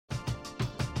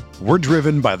We're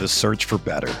driven by the search for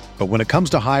better. But when it comes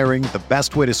to hiring, the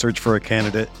best way to search for a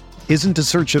candidate isn't to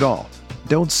search at all.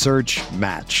 Don't search,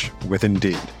 match with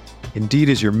Indeed. Indeed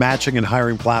is your matching and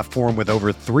hiring platform with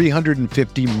over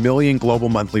 350 million global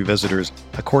monthly visitors,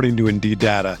 according to Indeed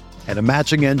data, and a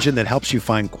matching engine that helps you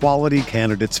find quality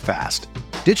candidates fast.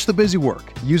 Ditch the busy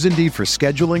work. Use Indeed for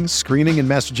scheduling, screening, and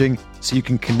messaging so you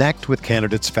can connect with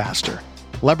candidates faster.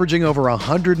 Leveraging over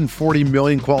 140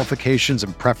 million qualifications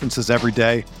and preferences every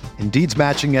day, Indeed's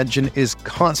matching engine is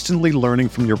constantly learning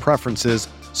from your preferences,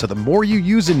 so the more you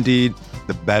use Indeed,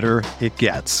 the better it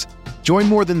gets. Join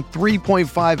more than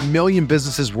 3.5 million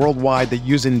businesses worldwide that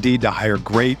use Indeed to hire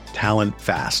great talent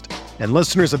fast. And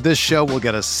listeners of this show will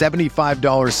get a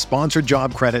 $75 sponsored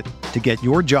job credit to get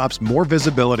your jobs more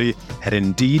visibility at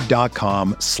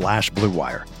Indeed.com/Blue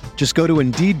Wire. Just go to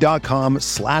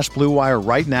Indeed.com/Blue Wire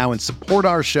right now and support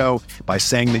our show by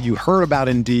saying that you heard about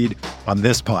Indeed on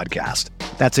this podcast.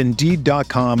 That's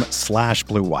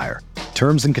Indeed.com/Blue Wire.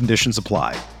 Terms and conditions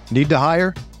apply. Need to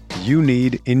hire? You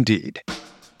need Indeed.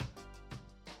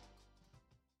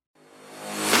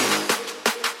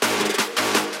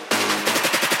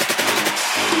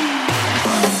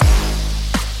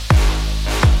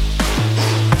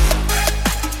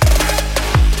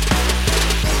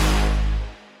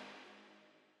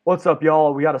 What's up,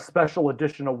 y'all? We got a special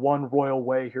edition of One Royal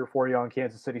Way here for you on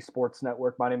Kansas City Sports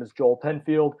Network. My name is Joel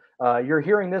Penfield. You're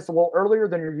hearing this a little earlier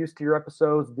than you're used to your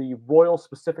episodes. The Royal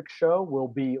specific show will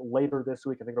be later this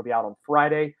week. I think it'll be out on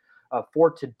Friday.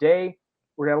 For today,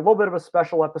 we're going to have a little bit of a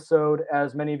special episode.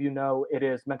 As many of you know, it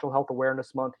is Mental Health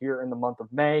Awareness Month here in the month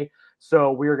of May.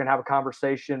 So we're going to have a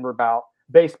conversation about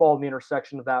baseball and the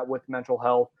intersection of that with mental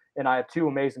health. And I have two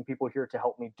amazing people here to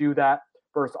help me do that.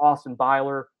 First, Austin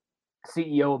Byler,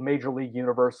 CEO of Major League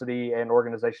University, an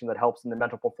organization that helps in the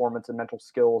mental performance and mental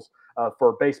skills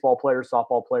for baseball players,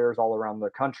 softball players all around the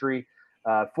country.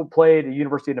 Played at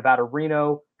University of Nevada,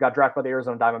 Reno, got drafted by the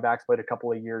Arizona Diamondbacks, played a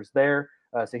couple of years there.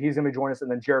 So he's going to be joining us.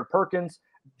 And then Jared Perkins,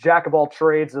 jack of all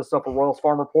trades, does stuff for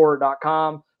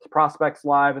RoyalsFarmReport.com, Prospects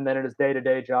Live, and then in his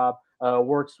day-to-day job,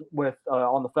 works with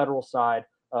on the federal side,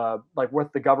 like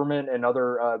with the government and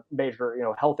other major,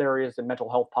 health areas and mental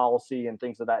health policy and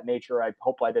things of that nature. I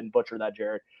hope I didn't butcher that,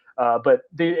 Jared. But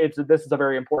this is a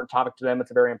very important topic to them.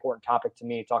 It's a very important topic to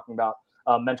me, talking about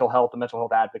mental health and mental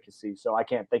health advocacy. So I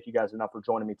can't thank you guys enough for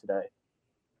joining me today.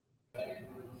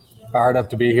 Fired up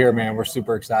to be here, man. We're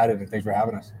super excited, and thanks for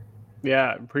having us.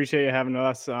 Yeah, appreciate you having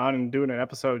us on and doing an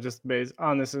episode just based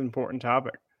on this important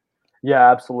topic.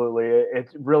 Yeah, absolutely.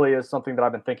 It really is something that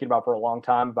I've been thinking about for a long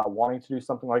time, about wanting to do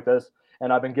something like this.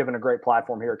 And I've been given a great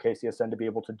platform here at KCSN to be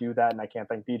able to do that. And I can't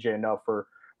thank DJ enough for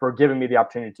giving me the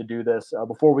opportunity to do this.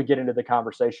 Before we get into the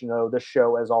conversation, though, this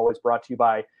show, as always, brought to you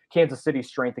by Kansas City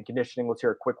Strength and Conditioning. Let's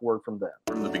hear a quick word from them.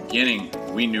 From the beginning,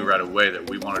 we knew right away that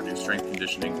we wanted to do strength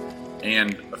conditioning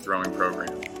and a throwing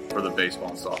program for the baseball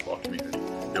and softball community.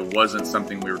 It wasn't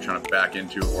something we were trying to back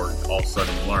into or all of a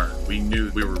sudden learn. We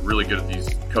knew we were really good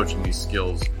at coaching these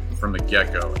skills from the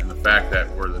get-go. And the fact that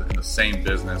we're in the same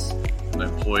business and the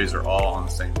employees are all on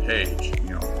the same page,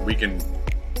 we can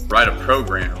write a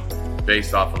program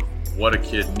based off of what a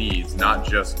kid needs, not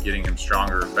just getting him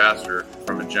stronger or faster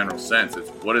from a general sense. It's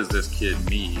what does this kid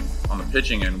need? On the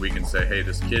pitching end, we can say, hey,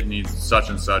 this kid needs such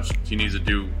and such. He needs to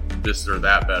do this or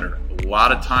that better. A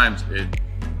lot of times it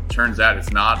turns out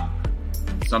it's not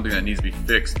something that needs to be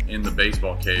fixed in the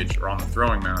baseball cage or on the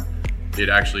throwing mound. It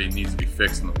actually needs to be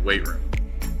fixed in the weight room.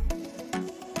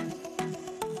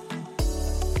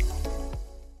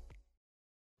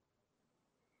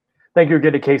 Thank you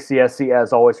again to KCSC,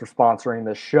 as always, for sponsoring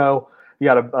this show. You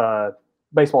got a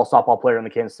baseball, softball player in the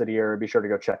Kansas City area. Be sure to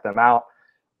go check them out.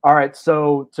 All right,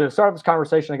 so to start this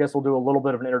conversation, I guess we'll do a little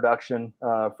bit of an introduction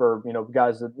for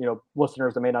guys that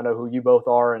listeners that may not know who you both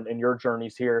are and your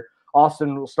journeys here.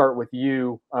 Austin, we'll start with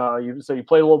you. So you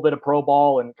played a little bit of pro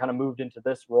ball and kind of moved into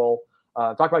this role.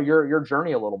 Talk about your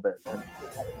journey a little bit.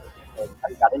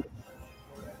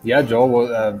 Yeah, Joel.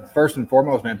 Well, first and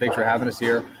foremost, man, thanks for having us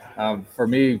here. For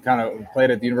me, kind of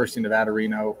played at the University of Nevada,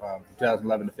 Reno, from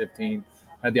 2011 to 15.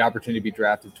 Had the opportunity to be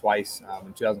drafted twice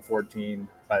in 2014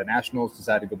 by the Nationals,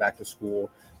 decided to go back to school,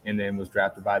 and then was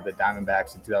drafted by the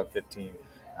Diamondbacks in 2015.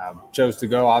 Chose to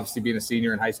go, obviously being a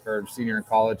senior in high school, or senior in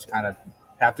college, kind of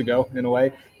have to go in a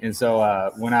way. And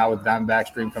so went out with the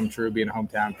Diamondbacks, dream come true, being a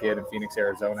hometown kid in Phoenix,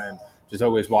 Arizona, and just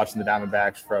always watching the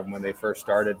Diamondbacks from when they first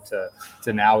started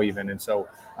to now even. And so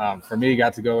for me,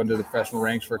 got to go into the professional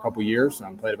ranks for a couple years.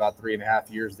 Played about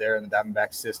 3.5 years there in the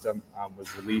Diamondbacks system.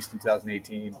 Was released in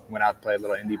 2018. Went out to play a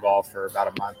little indie ball for about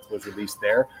a month. Was released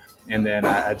there, and then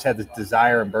I just had this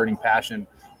desire and burning passion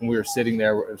when we were sitting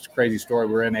there. It was a crazy story.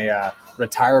 We're in a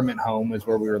retirement home is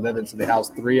where we were living. So they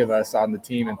housed 3 of us on the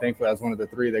team. And thankfully I was one of the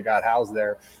 3 that got housed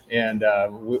there. And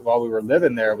while we were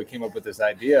living there, we came up with this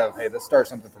idea of, hey, let's start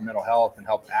something for mental health and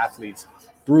help athletes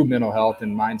through mental health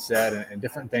and mindset and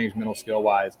different things, mental skill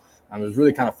wise. It was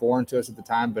really kind of foreign to us at the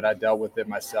time, but I dealt with it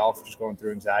myself, just going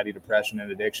through anxiety, depression,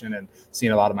 and addiction, and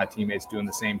seeing a lot of my teammates doing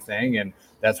the same thing. And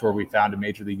that's where we founded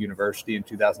Major League University in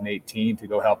 2018 to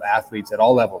go help athletes at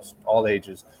all levels, all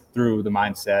ages, through the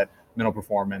mindset, mental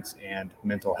performance, and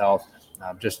mental health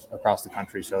just across the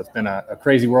country. So it's been a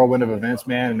crazy whirlwind of events,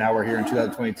 man. And now we're here in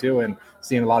 2022 and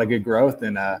seeing a lot of good growth,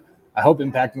 and I hope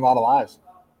impacting a lot of lives.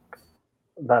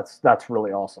 That's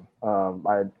really awesome.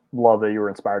 I love that you were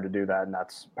inspired to do that, and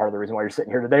that's part of the reason why you're sitting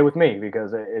here today with me,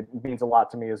 because it means a lot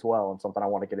to me as well, and something I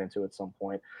want to get into at some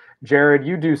point. Jared,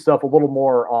 you do stuff a little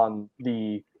more on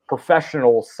the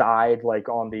professional side, like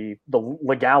on the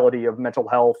legality of mental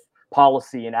health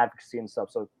policy and advocacy and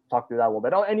stuff. So talk through that a little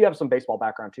bit. Oh, and you have some baseball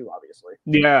background too, obviously.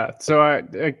 Yeah, so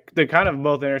they kind of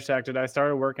both intersected. I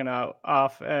started working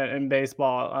off in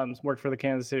baseball. Worked for the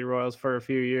Kansas City Royals for a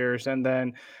few years, and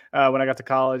then when I got to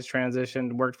college,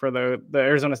 transitioned, worked for the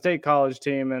Arizona State college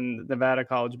team and the Nevada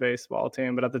college baseball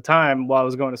team. But at the time, while I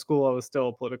was going to school, I was still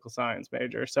a political science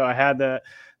major, so I had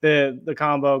the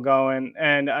combo going.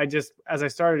 And I just, as I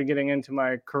started getting into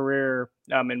my career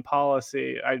in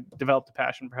policy, I developed a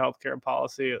passion for healthcare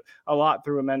policy a lot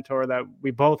through a mentor that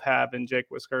we both have in Jake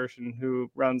Wiskerson, who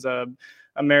runs a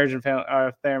marriage and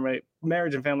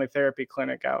family therapy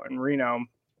clinic out in Reno.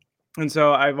 And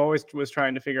so I've always was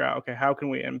trying to figure out, okay, how can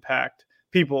we impact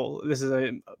people? This is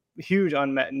a huge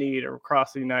unmet need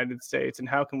across the United States. And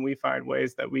how can we find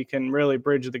ways that we can really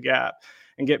bridge the gap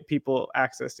and get people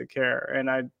access to care? And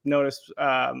I noticed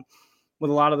with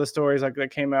a lot of the stories like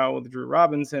that came out with Drew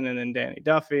Robinson and then Danny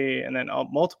Duffy, and then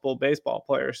multiple baseball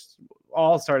players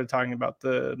all started talking about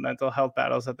the mental health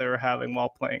battles that they were having while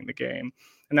playing the game.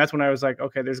 And that's when I was like,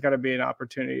 okay, there's got to be an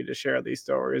opportunity to share these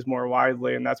stories more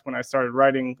widely. And that's when I started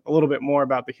writing a little bit more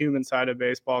about the human side of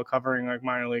baseball, covering like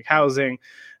minor league housing,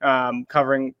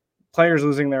 covering players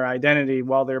losing their identity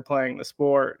while they're playing the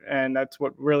sport. And that's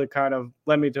what really kind of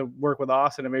led me to work with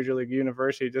Austin at Major League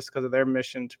University, just because of their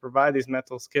mission to provide these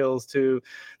mental skills to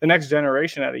the next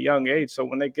generation at a young age. So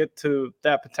when they get to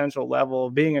that potential level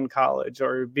of being in college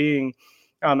or being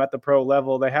at the pro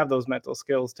level, they have those mental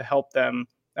skills to help them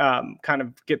kind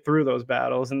of get through those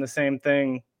battles. And the same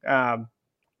thing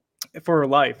for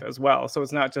life as well. So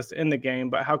it's not just in the game,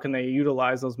 but how can they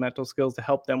utilize those mental skills to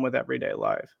help them with everyday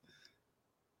life?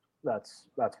 That's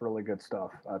really good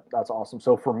stuff. That's awesome.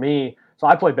 So for me,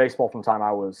 I played baseball from the time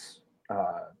I was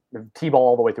T-ball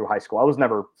all the way through high school. I was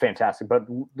never fantastic, but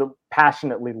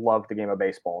passionately loved the game of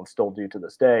baseball and still do to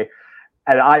this day.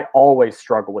 And I always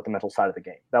struggled with the mental side of the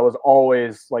game. That was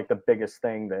always like the biggest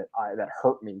thing that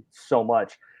hurt me so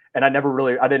much. And I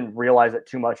didn't realize it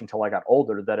too much until I got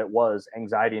older, that it was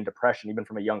anxiety and depression, even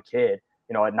from a young kid,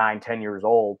 at 9-10 years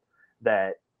old,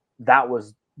 that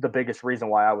was the biggest reason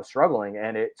why I was struggling.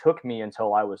 And it took me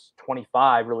until I was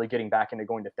 25, really getting back into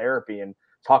going to therapy and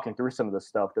talking through some of this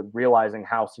stuff, that realizing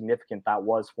how significant that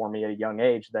was for me at a young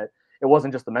age, that it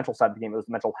wasn't just the mental side of the game, it was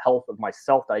the mental health of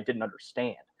myself that I didn't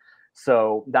understand.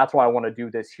 So that's why I want to do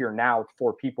this here now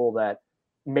for people that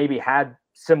maybe had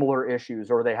similar issues,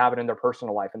 or they have it in their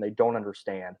personal life and they don't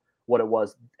understand what it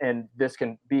was. And this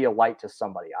can be a light to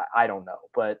somebody. I don't know,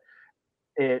 but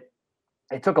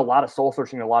it took a lot of soul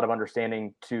searching, a lot of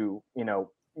understanding to,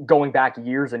 going back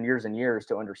years and years and years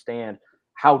to understand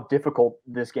how difficult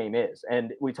this game is.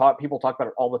 And people talk about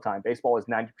it all the time. Baseball is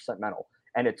 90% mental,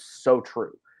 and it's so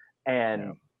true.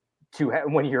 And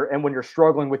when you're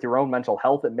struggling with your own mental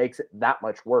health, it makes it that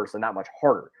much worse and that much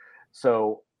harder.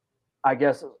 So I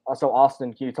guess, so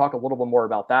Austin, can you talk a little bit more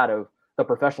about that, of the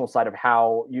professional side of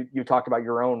how you talked about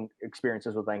your own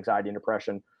experiences with anxiety and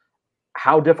depression?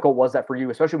 How difficult was that for you,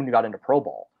 especially when you got into pro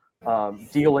ball,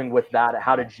 dealing with that?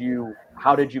 How did you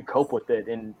cope with it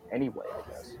in any way, I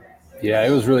guess? Yeah,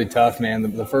 it was really tough, man.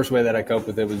 The first way that I coped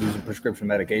with it was using prescription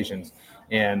medications.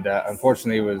 And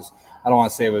unfortunately, I don't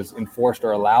want to say it was enforced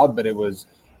or allowed, but it was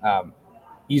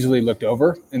easily looked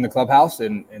over in the clubhouse.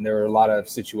 And there were a lot of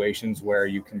situations where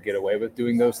you can get away with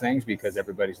doing those things because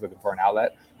everybody's looking for an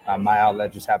outlet. My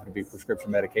outlet just happened to be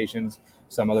prescription medications.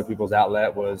 Some other people's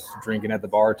outlet was drinking at the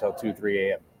bar till 2, 3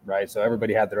 a.m., right? So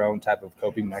everybody had their own type of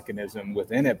coping mechanism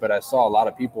within it. But I saw a lot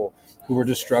of people who were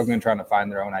just struggling, trying to find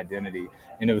their own identity.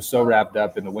 And it was so wrapped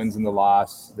up in the wins and the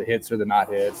loss, the hits or the not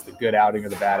hits, the good outing or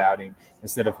the bad outing,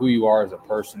 instead of who you are as a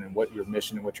person and what your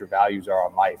mission and what your values are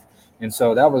on life. And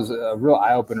so that was a real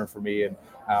eye-opener for me. And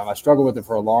I struggled with it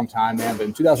for a long time, man. But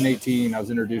in 2018, I was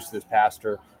introduced to this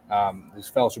pastor, this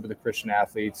fellowship with the Christian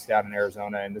athletes down in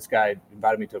Arizona. And this guy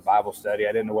invited me to a Bible study.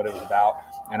 I didn't know what it was about.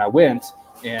 And I went,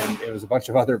 and it was a bunch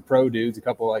of other pro dudes, a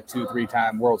couple like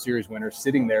 2-3-time World Series winners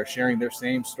sitting there sharing their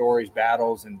same stories,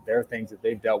 battles, and their things that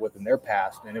they've dealt with in their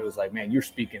past. And it was like, man, you're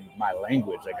speaking my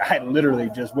language. Like, I literally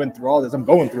just went through all this. I'm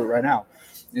going through it right now.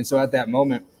 And so at that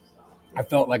moment, I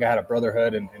felt like I had a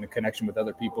brotherhood and a connection with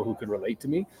other people who could relate to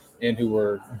me and who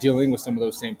were dealing with some of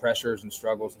those same pressures and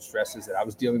struggles and stresses that I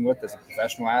was dealing with as a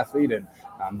professional athlete. And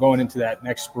going into that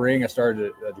next spring, I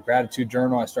started the gratitude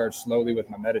journal. I started slowly with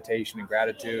my meditation and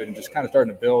gratitude and just kind of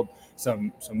starting to build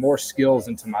some more skills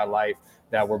into my life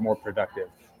that were more productive.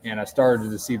 And I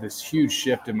started to see this huge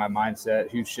shift in my mindset,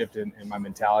 huge shift in my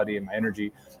mentality and my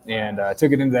energy. And I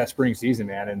took it into that spring season,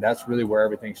 man. And that's really where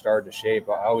everything started to shape.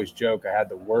 I always joke I had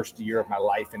the worst year of my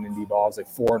life in Indy ball. I was like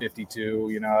 452,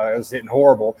 you know, I was hitting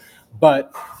horrible.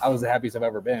 But I was the happiest I've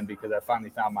ever been because I finally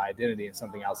found my identity in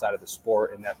something outside of the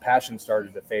sport, and that passion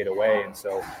started to fade away. And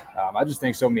so I just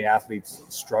think so many athletes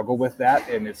struggle with that,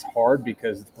 and it's hard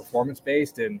because it's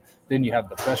performance-based, and then you have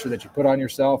the pressure that you put on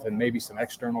yourself and maybe some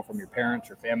external from your parents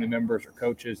or family members or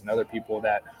coaches and other people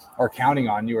that are counting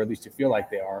on you, or at least you feel like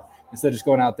they are, instead of just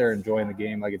going out there and enjoying the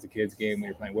game like it's a kid's game when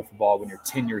you're playing wiffle ball when you're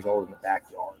 10 years old in the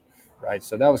backyard. Right.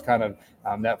 So that was kind of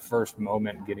that first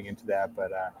moment getting into that.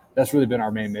 But that's really been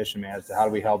our main mission, man, as to how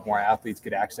do we help more athletes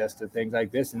get access to things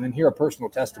like this and then hear a personal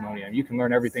testimony. And you can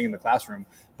learn everything in the classroom,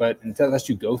 but unless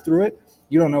you go through it,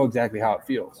 you don't know exactly how it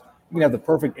feels. You can have the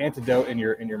perfect antidote in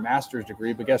your master's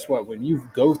degree, but guess what? When you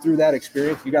go through that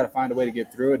experience, you got to find a way to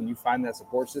get through it, and you find that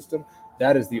support system.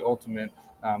 That is the ultimate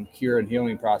cure and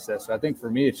healing process. So I think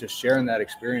for me, it's just sharing that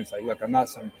experience. Like, look, I'm not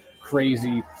some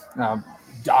crazy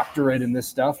doctorate in this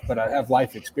stuff, but I have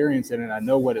life experience in it, and I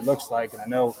know what it looks like, and I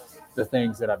know the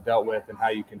things that I've dealt with and how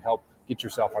you can help get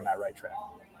yourself on that right track.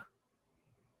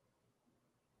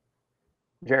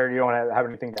 Jared, you don't have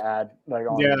anything to add?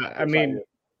 I mean,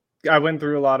 I went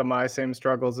through a lot of my same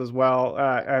struggles as well.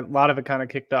 A lot of it kind of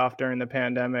kicked off during the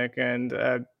pandemic,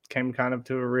 and came kind of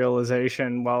to a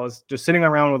realization while I was just sitting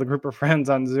around with a group of friends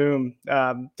on Zoom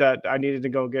that I needed to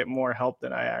go get more help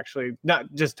than I actually,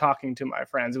 not just talking to my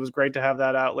friends. It was great to have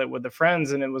that outlet with the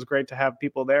friends, and it was great to have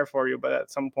people there for you. But at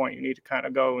some point you need to kind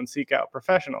of go and seek out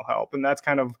professional help. And that's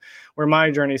kind of where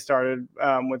my journey started,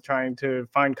 with trying to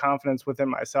find confidence within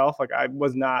myself. Like, I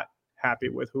was not happy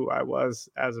with who I was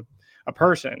as a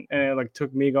person, and it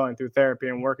took me going through therapy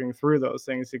and working through those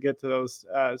things to get to those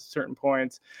certain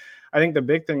points. I think the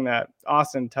big thing that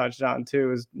Austin touched on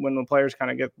too is when the players kind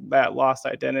of get that lost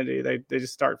identity, they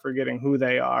just start forgetting who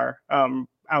they are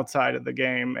outside of the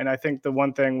game. And I think the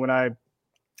one thing, when I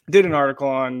did an article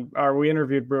we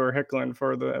interviewed Brewer Hicklin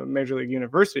for the Major League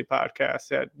University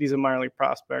podcast. He's a minor league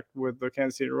prospect with the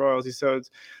Kansas City Royals. He said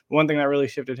one thing that really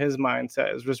shifted his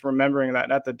mindset is just remembering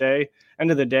that at the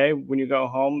end of the day, when you go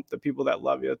home, the people that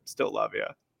love you still love you,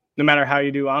 no matter how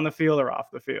you do on the field or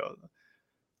off the field.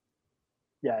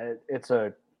 Yeah, it's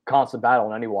a constant battle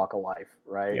in any walk of life,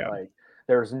 right? Yeah. Like,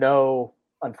 there's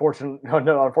unfortunately,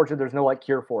 there's no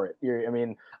cure for it. I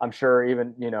mean, I'm sure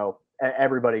even,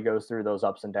 everybody goes through those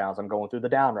ups and downs. I'm going through the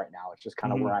down right now. It's just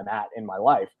kind of where I'm at in my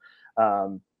life.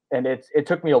 And it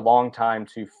took me a long time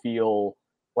to feel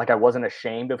like I wasn't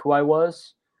ashamed of who I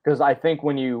was. Because I think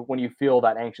when you feel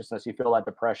that anxiousness, you feel that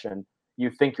depression,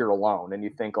 you think you're alone, and you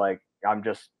think like, I'm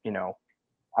just,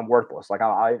 I'm worthless. Like,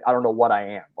 I don't know what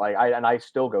I am. I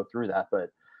still go through that, but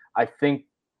I think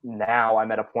now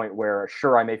I'm at a point where,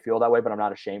 sure, I may feel that way, but I'm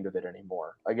not ashamed of it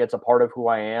anymore. Like, it's a part of who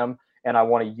I am, and I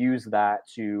want to use that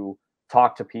to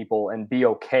talk to people and be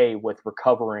okay with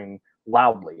recovering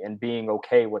loudly and being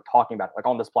okay with talking about it, like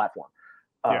on this platform.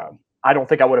 I don't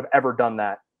think I would have ever done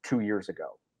that 2 years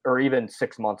ago, or even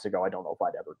 6 months ago. I don't know if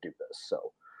I'd ever do this.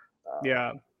 So,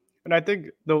 yeah. And I think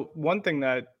the one thing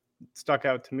that stuck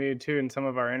out to me too in some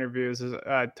of our interviews is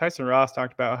Tyson Ross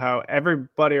talked about how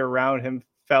everybody around him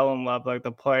fell in love like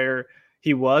the player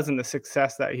he was and the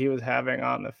success that he was having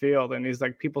on the field. And he's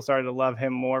like, people started to love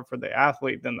him more for the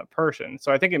athlete than the person.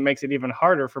 So I think it makes it even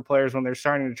harder for players when they're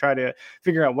starting to try to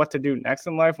figure out what to do next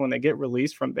in life when they get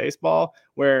released from baseball,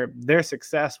 where their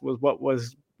success was what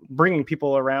was bringing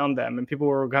people around them, and people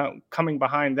were coming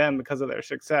behind them because of their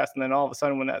success. And then all of a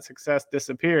sudden, when that success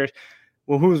disappears,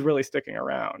 well, who's really sticking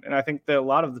around? And I think that a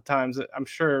lot of the times, I'm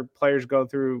sure players go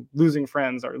through losing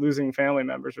friends or losing family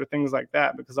members or things like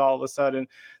that, because all of a sudden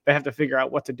they have to figure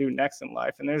out what to do next in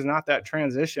life. And there's not that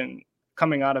transition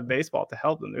coming out of baseball to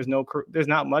help them. There's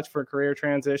not much for career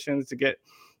transitions to get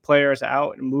players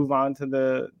out and move on to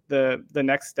the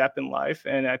next step in life.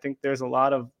 And I think there's a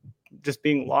lot of just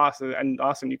being lost. And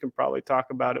Austin, you can probably talk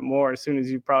about it more as soon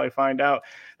as you probably find out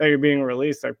that you're being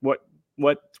released. Like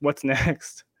what's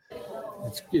next?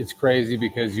 It's crazy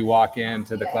because you walk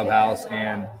into the clubhouse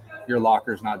and your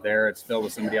locker's not there. It's filled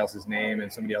with somebody else's name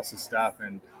and somebody else's stuff.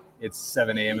 And it's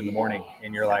 7 a.m. in the morning.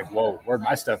 And you're like, whoa, where'd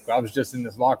my stuff go? I was just in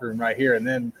this locker room right here. And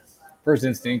then first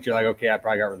instinct, you're like, okay, I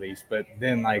probably got released. But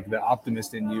then like the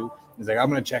optimist in you is like,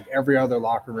 I'm going to check every other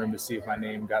locker room to see if my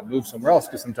name got moved somewhere else.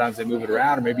 Because sometimes they move it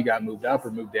around or maybe got moved up or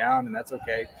moved down. And that's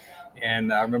okay.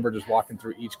 And I remember just walking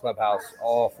through each clubhouse,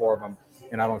 all 4 of them.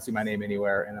 And I don't see my name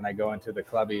anywhere. And then I go into the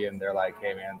clubby and they're like,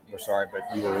 hey, man, we're sorry, but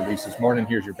you were released this morning.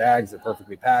 Here's your bags. They're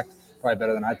perfectly packed, probably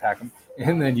better than I pack them.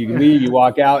 And then you leave, you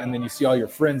walk out, and then you see all your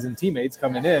friends and teammates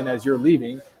coming in as you're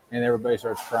leaving, and everybody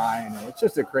starts crying. And it's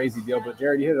just a crazy deal. But,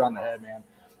 Jared, you hit it on the head, man.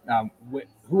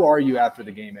 Who are you after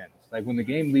the game ends? Like when the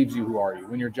game leaves you, who are you?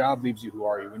 When your job leaves you, who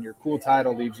are you? When your cool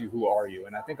title leaves you, who are you?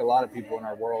 And I think a lot of people in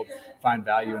our world find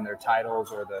value in their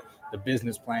titles or the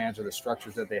business plans or the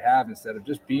structures that they have instead of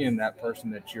just being that person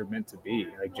that you're meant to be.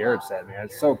 Like Jared said, man,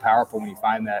 it's so powerful when you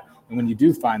find that. And when you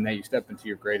do find that, you step into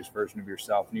your greatest version of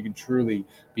yourself and you can truly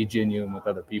be genuine with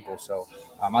other people. So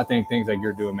I think things like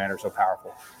you're doing, man, are so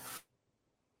powerful.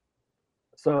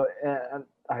 So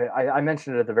I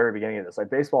mentioned it at the very beginning of this. Like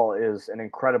baseball is an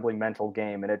incredibly mental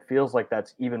game, and it feels like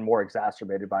that's even more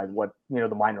exacerbated by what the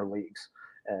minor leagues.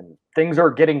 And things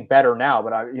are getting better now,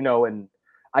 but and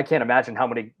I can't imagine how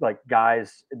many like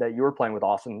guys that you were playing with,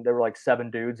 Austin. There were like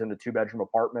 7 dudes in a 2-bedroom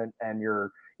apartment, and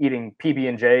you're eating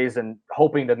PB&Js and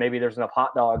hoping that maybe there's enough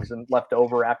hot dogs and left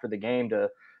over after the game to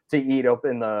eat up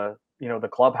in the the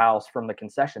clubhouse from the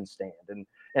concession stand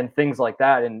and things like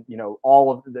that. And,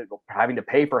 all of the having to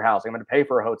pay for housing, I'm going to pay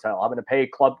for a hotel, I'm going to pay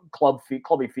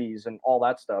clubby fees and all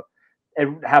that stuff,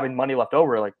 and having money left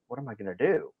over. Like, what am I going to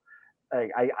do?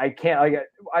 Like, I can't,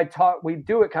 we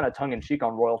do it kind of tongue in cheek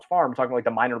on Royals Farm, talking like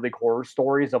the minor league horror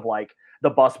stories of like the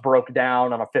bus broke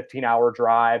down on a 15-hour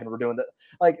drive and we're doing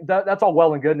that's all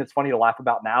well and good. And it's funny to laugh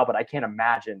about now, but I can't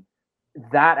imagine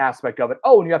that aspect of it.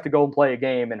 Oh, and you have to go and play a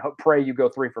game and pray you go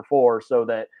 3 for 4 so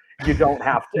that you don't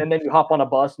have to. And then you hop on a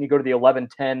bus and you go to the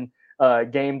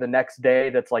 11:10 game the next day.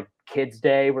 That's like kids'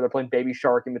 day where they're playing Baby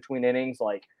Shark in between innings.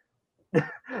 Like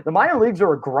the minor leagues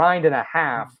are a grind and a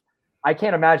half. I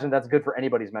can't imagine that's good for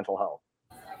anybody's mental health.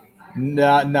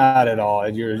 Not at all.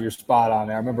 You're spot on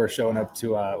there. I remember showing up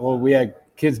to we had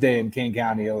Kids Day in Kane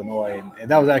County, Illinois, and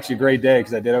that was actually a great day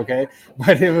because I did okay.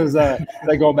 But it was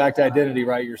like going back to identity,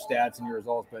 right? Your stats and your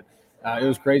results. But it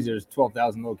was crazy. There's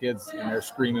 12,000 little kids and they're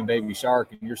screaming Baby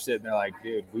Shark, and you're sitting there like,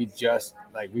 dude, we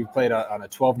played on a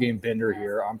 12-game bender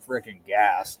here. I'm freaking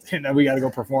gassed, and then we got to go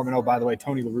perform. And oh, by the way,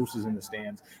 Tony La Russa is in the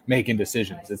stands making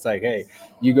decisions. It's like, hey,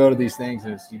 you go to these things,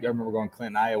 and I remember going to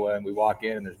Clinton, Iowa, and we walk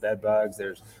in and there's bed bugs.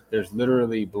 There's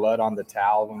literally blood on the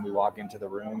towel when we walk into the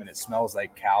room, and it smells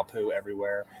like cow poo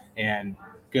everywhere. And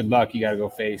good luck, you got to go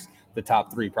face the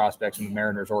top 3 prospects in the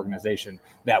Mariners organization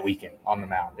that weekend on the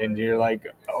mound. And you're like,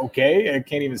 okay, I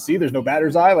can't even see. There's no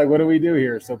batter's eye. Like, what do we do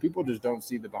here? So people just don't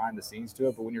see the behind the scenes to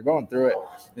it. But when you're going through it,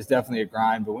 it's definitely a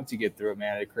grind. But once you get through it,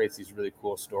 man, it creates these really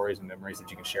cool stories and memories that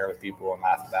you can share with people and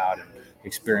laugh about and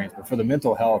experience. But for the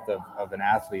mental health of an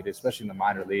athlete, especially in the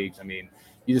minor leagues, I mean,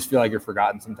 you just feel like you're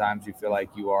forgotten sometimes. You feel like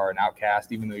you are an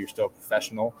outcast, even though you're still a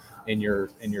professional in your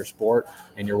sport,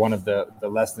 and you're one of the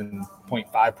less than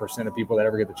 0.5% of people that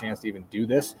ever get the chance to even do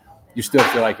this. You still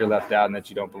feel like you're left out and that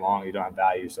you don't belong, you don't have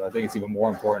value. So I think it's even more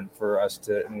important for us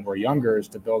to, when we're younger, is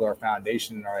to build our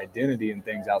foundation and our identity and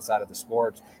things outside of the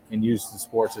sports, and use the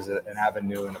sports as an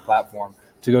avenue and a platform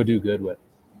to go do good with.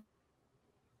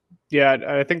 Yeah,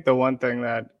 I think the one thing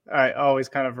that I always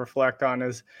kind of reflect on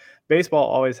is baseball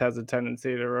always has a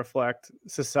tendency to reflect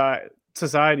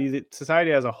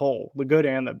society as a whole, the good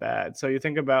and the bad. So you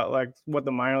think about like what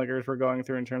the minor leaguers were going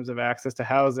through in terms of access to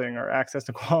housing or access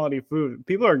to quality food.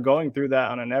 People are going through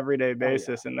that on an everyday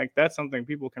basis. And like that's something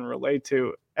people can relate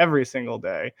to every single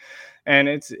day. And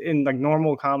it's in like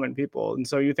normal, common people. And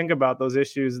so you think about those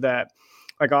issues that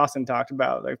like Austin talked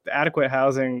about, like the adequate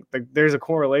housing, like there's a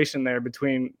correlation there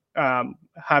between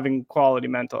having quality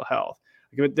mental health.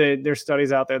 There's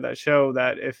studies out there that show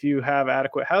that if you have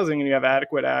adequate housing and you have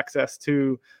adequate access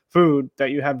to food,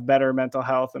 that you have better mental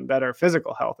health and better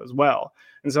physical health as well.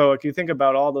 And so if you think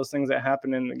about all those things that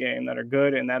happen in the game that are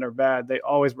good and that are bad, they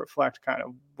always reflect kind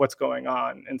of what's going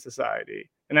on in society.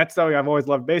 And that's why I've always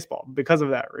loved baseball, because of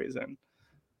that reason.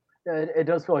 Yeah, it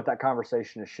does feel like that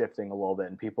conversation is shifting a little bit,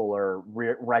 and people are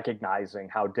recognizing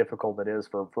how difficult it is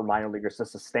for minor leaguers to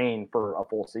sustain for a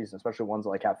full season, especially ones that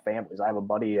like have families. I have a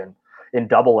buddy in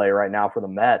Double-A right now for the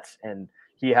Mets, and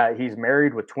he's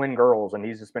married with twin girls, and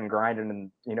he's just been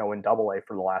grinding in Double-A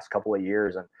for the last couple of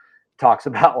years. And talks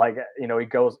about like,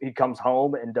 he comes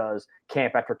home and does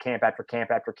camp after camp after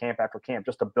camp after camp after camp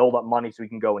just to build up money so he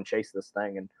can go and chase this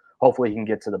thing. And hopefully he can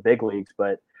get to the big leagues.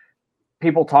 But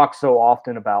people talk so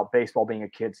often about baseball being a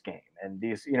kid's game, and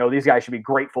these guys should be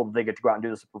grateful that they get to go out and do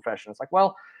this as a profession. It's like,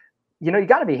 well, you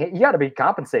got to be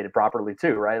compensated properly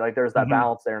too, right? Like there's that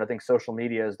balance there. And I think social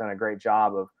media has done a great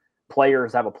job of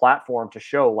players have a platform to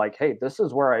show like, hey, this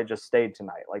is where I just stayed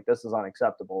tonight. Like this is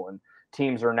unacceptable. And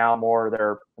teams are now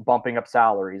they're bumping up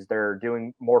salaries. They're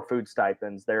doing more food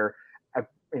stipends. They're,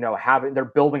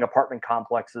 they're building apartment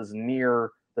complexes near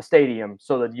the stadium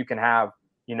so that you can have,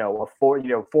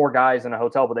 four guys in a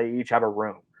hotel, but they each have a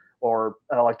room. Or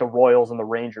like the Royals and the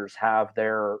Rangers have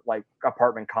their like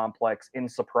apartment complex in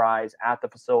Surprise at the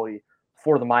facility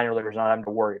for the minor leaguers not having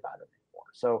to worry about it anymore.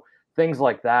 So things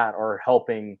like that are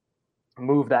helping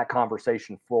move that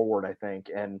conversation forward, I think.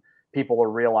 And people are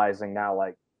realizing now,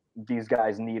 like, these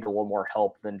guys need a little more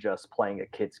help than just playing a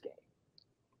kid's game.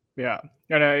 Yeah.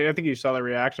 And I think you saw the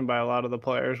reaction by a lot of the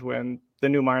players when the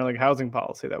new minor league housing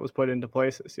policy that was put into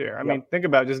place this year. I mean, think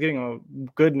about just getting a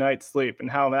good night's sleep and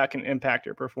how that can impact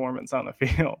your performance on the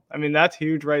field. I mean, that's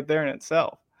huge right there in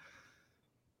itself.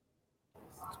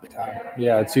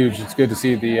 Yeah, it's huge. It's good to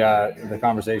see the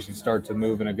conversation start to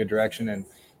move in a good direction and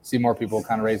see more people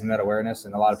kind of raising that awareness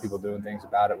and a lot of people doing things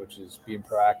about it, which is being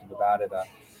proactive about it.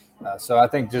 So I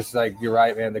think just like you're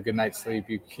right, man, the good night's sleep,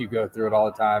 you go through it all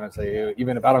the time and say,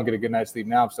 even if I don't get a good night's sleep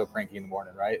now, I'm still cranky in the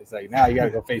morning, right? It's like now you got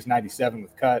to go face 97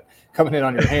 with cut coming in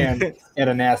on your hand and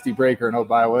a nasty breaker. And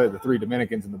by the way, the 3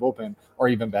 Dominicans in the bullpen are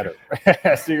even better.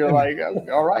 So you're like,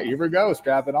 all right, here we go,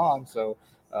 strap it on. So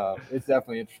it's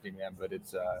definitely interesting, man, but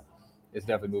it's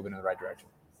definitely moving in the right direction.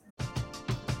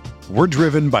 We're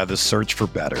driven by the search for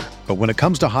better. But when it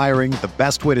comes to hiring, the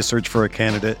best way to search for a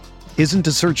candidate isn't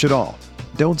to search at all.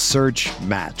 Don't search,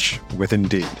 match with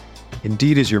Indeed.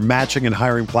 Indeed is your matching and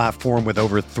hiring platform with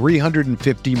over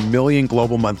 350 million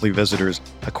global monthly visitors,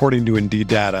 according to Indeed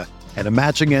data, and a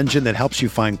matching engine that helps you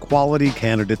find quality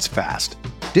candidates fast.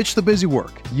 Ditch the busy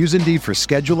work. Use Indeed for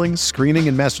scheduling, screening,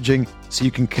 and messaging so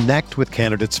you can connect with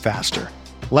candidates faster.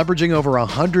 Leveraging over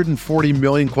 140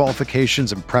 million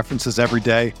qualifications and preferences every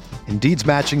day, Indeed's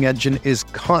matching engine is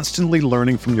constantly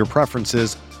learning from your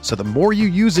preferences, so the more you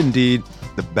use Indeed,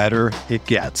 the better it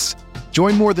gets.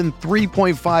 Join more than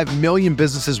 3.5 million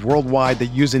businesses worldwide that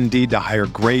use Indeed to hire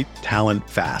great talent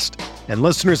fast. And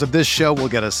listeners of this show will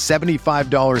get a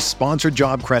 $75 sponsored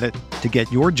job credit to get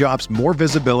your jobs more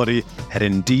visibility at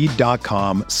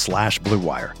Indeed.com/Blue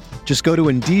Wire. Just go to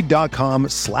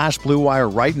Indeed.com/Blue Wire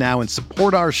right now and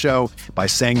support our show by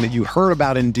saying that you heard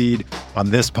about Indeed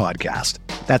on this podcast.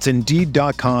 That's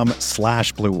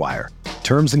Indeed.com/Blue Wire.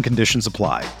 Terms and conditions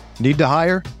apply. Need to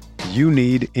hire? You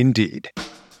need Indeed.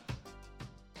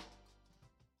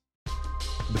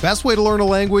 The best way to learn a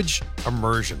language?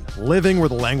 Immersion. Living where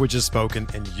the language is spoken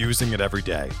and using it every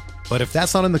day. But if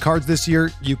that's not in the cards this year,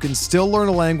 you can still learn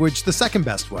a language the second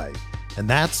best way, and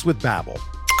that's with Babbel.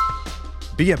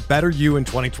 Be a better you in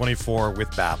 2024 with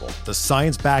Babbel, the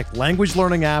science-backed language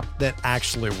learning app that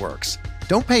actually works.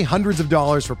 Don't pay hundreds of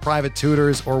dollars for private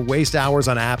tutors or waste hours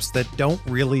on apps that don't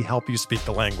really help you speak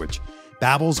the language.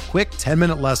 Babbel's quick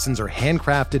 10-minute lessons are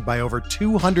handcrafted by over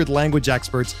 200 language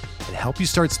experts and help you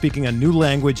start speaking a new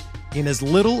language in as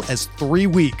little as 3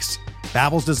 weeks.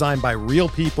 Babbel's designed by real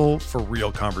people for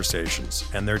real conversations,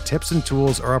 and their tips and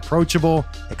tools are approachable,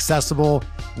 accessible,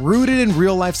 rooted in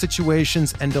real-life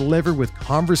situations, and delivered with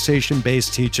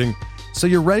conversation-based teaching, so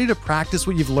you're ready to practice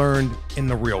what you've learned in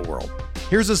the real world.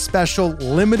 Here's a special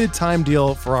limited-time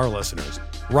deal for our listeners.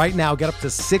 Right now, get up to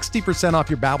 60% off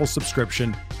your Babbel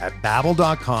subscription at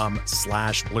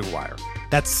Babbel.com/Blue Wire.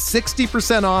 That's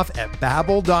 60% off at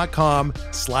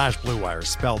Babbel.com/Blue Wire,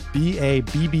 spelled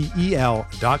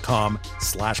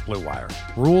BABBEL.com/Blue Wire.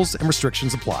 Rules and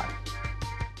restrictions apply.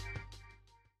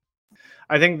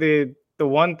 I think the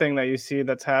one thing that you see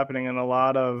that's happening in a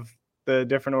lot of the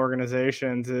different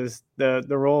organizations is the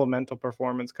role of mental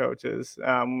performance coaches.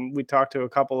 We talked to a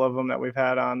couple of them that we've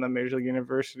had on the Major League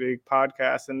University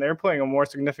podcast, and they're playing a more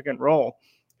significant role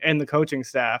in the coaching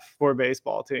staff for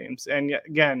baseball teams. And yet,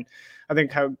 again, I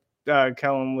think how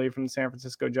Kellen Lee from the San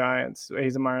Francisco Giants,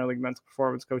 he's a minor league mental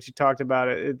performance coach. He talked about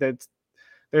it. That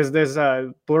there's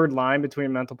a blurred line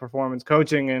between mental performance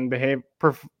coaching and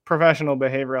professional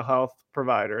behavioral health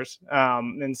providers.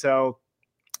 And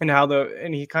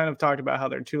he kind of talked about how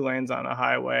there are 2 lanes on a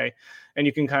highway, and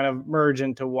you can kind of merge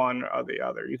into one or the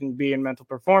other. You can be in mental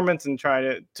performance and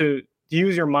try to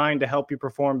use your mind to help you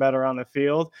perform better on the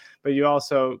field, but you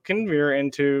also can veer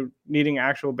into needing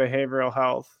actual behavioral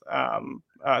health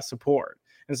support.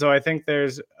 And so I think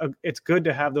it's good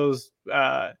to have those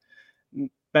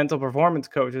mental performance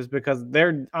coaches, because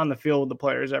they're on the field with the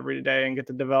players every day and get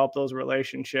to develop those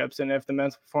relationships. And if the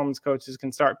mental performance coaches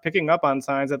can start picking up on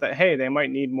signs that hey, they might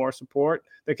need more support,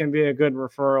 that can be a good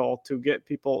referral to get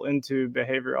people into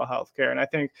behavioral health care. And I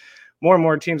think more and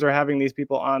more teams are having these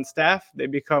people on staff. They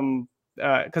become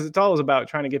because it's always about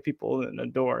trying to get people in the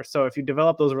door. So if you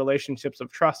develop those relationships of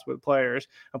trust with players,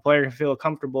 a player can feel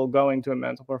comfortable going to a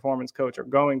mental performance coach or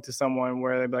going to someone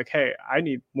where they'd be like, hey, I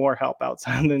need more help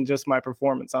outside than just my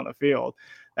performance on the field.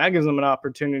 That gives them an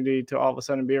opportunity to all of a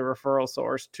sudden be a referral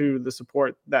source to the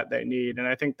support that they need. And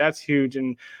I think that's huge.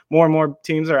 And more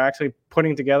teams are actually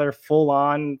putting together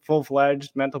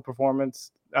full-fledged mental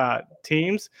performance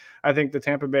teams. I think the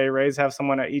Tampa Bay Rays have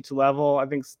someone at each level. I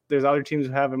think there's other teams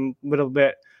who have a little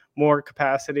bit more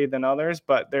capacity than others,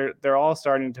 but they're all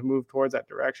starting to move towards that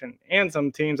direction. And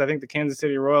some teams, I think the Kansas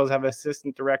City Royals have an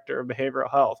assistant director of behavioral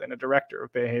health and a director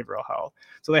of behavioral health.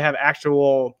 So they have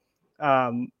actual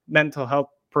mental health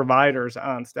providers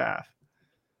on staff.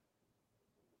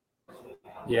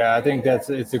 Yeah, I think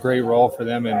it's a great role for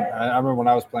them. And I remember when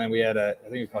I was playing, we had I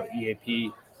think it was called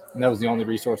EAP. And that was the only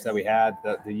resource that we had.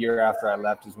 The year after I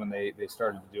left is when they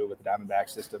started to do it with the Diamondback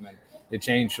system. And it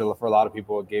changed for a lot of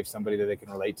people. It gave somebody that they can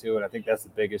relate to. And I think that's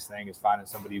the biggest thing, is finding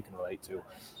somebody you can relate to,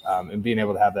 and being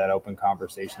able to have that open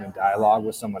conversation and dialogue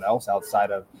with someone else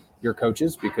outside of your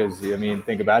coaches. Because, I mean,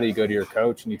 think about it. You go to your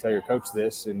coach and you tell your coach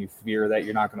this, and you fear that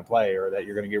you're not going to play, or that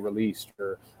you're going to get released,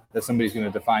 or that somebody's going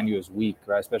to define you as weak,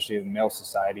 right? Especially in male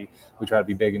society, we try to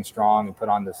be big and strong and put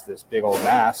on this big old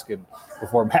mask, and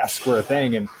before masks were a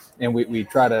thing, and we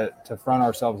try to front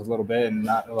ourselves a little bit and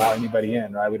not allow anybody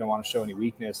in, right? We don't want to show any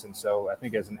weakness. And so I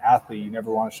think as an athlete, you never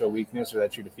want to show weakness or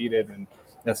that you're defeated, and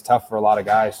that's tough for a lot of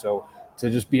guys. So to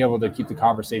just be able to keep the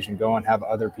conversation going, have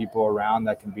other people around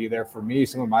that can be there. For me,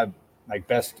 some of my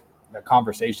best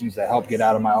conversations that helped get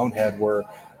out of my own head were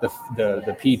the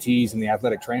PTs and the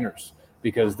athletic trainers,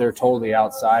 because they're totally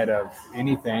outside of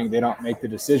anything. They don't make the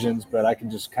decisions, but I can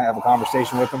just kind of have a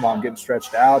conversation with them while I'm getting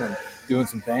stretched out and doing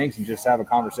some things, and just have a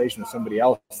conversation with somebody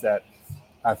else that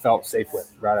I felt safe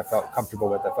with, right? I felt comfortable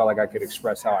with. I felt like I could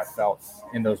express how I felt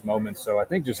in those moments. So I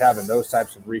think just having those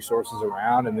types of resources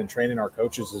around, and then training our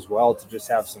coaches as well to just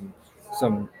have some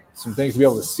things to be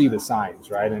able to see the signs,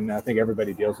 right? And I think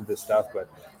everybody deals with this stuff, but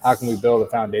how can we build a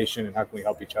foundation, and how can we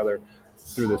help each other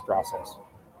through this process?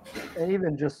 And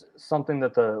even just something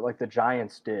that the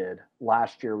Giants did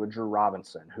last year with Drew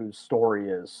Robinson, whose story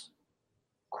is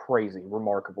crazy,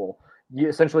 remarkable.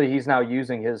 Essentially, he's now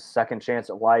using his second chance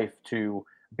at life to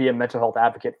be a mental health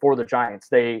advocate for the Giants.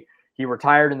 He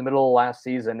retired in the middle of last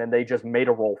season, and they just made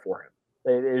a role for him.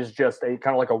 It is just a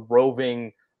kind of like a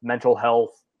roving mental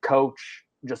health coach,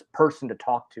 just person to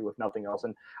talk to, if nothing else.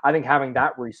 And I think having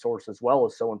that resource as well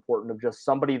is so important, of just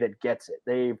somebody that gets it.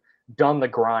 They've done the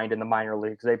grind in the minor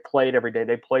leagues. They played every day.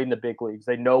 They played in the big leagues.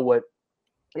 They know what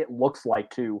it looks like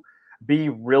to be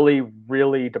really,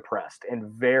 really depressed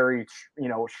and very,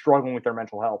 struggling with their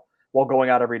mental health while going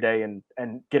out every day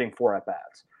and getting 4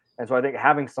 at-bats. And so I think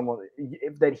having someone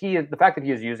the fact that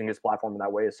he is using his platform in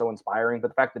that way is so inspiring. But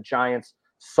the fact that Giants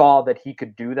saw that he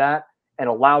could do that and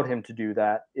allowed him to do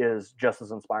that is just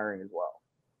as inspiring as well.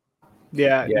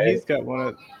 Yeah. He's got one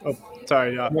of. Oh,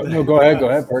 sorry. No, go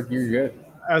ahead, Perk. You're good.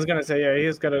 I was going to say,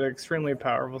 he's got an extremely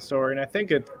powerful story. And I think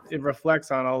it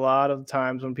reflects on a lot of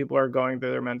times when people are going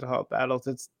through their mental health battles.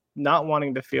 It's not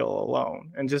wanting to feel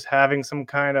alone, and just having some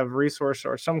kind of resource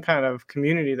or some kind of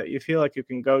community that you feel like you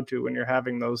can go to when you're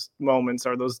having those moments,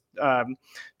 or those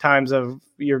times of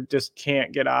you just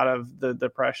can't get out of the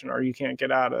depression, or you can't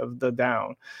get out of the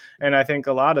down. And I think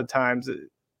a lot of times,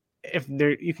 if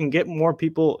you can get more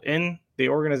people in the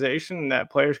organization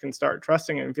that players can start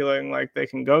trusting and feeling like they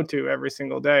can go to every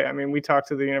single day. I mean, we talked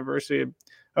to the University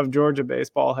of Georgia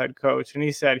baseball head coach, and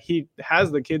he said he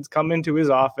has the kids come into his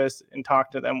office and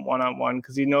talk to them one-on-one,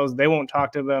 because he knows they won't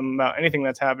talk to them about anything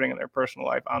that's happening in their personal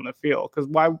life on the field. Because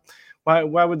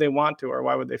why would they want to, or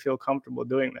why would they feel comfortable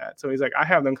doing that? So he's like, I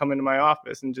have them come into my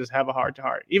office and just have a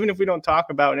heart-to-heart. Even if we don't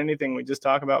talk about anything, we just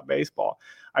talk about baseball.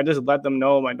 I just let them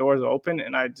know my door's open,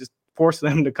 and I just force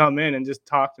them to come in and just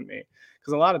talk to me.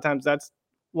 Because a lot of times that's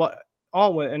what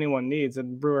anyone needs.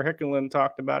 And Brewer Hickenlund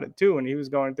talked about it too when he was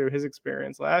going through his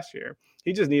experience last year.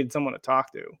 He just needed someone to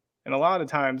talk to. And a lot of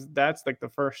times that's like the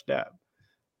first step.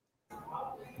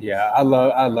 Yeah, I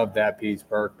love that piece,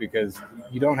 Burke, because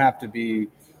you don't have to be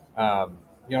you don't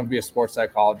have to be a sports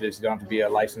psychologist. You don't have to be a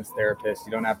licensed therapist.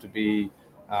 You don't have to be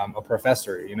a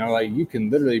professor. You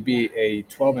can literally be a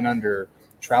 12 and under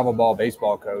travel ball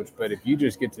baseball coach, but if you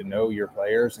just get to know your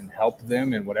players and help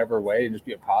them in whatever way and just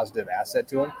be a positive asset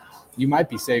to them, you might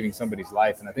be saving somebody's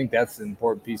life. And I think that's the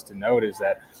important piece to note, is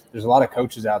that there's a lot of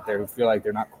coaches out there who feel like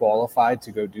they're not qualified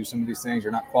to go do some of these things.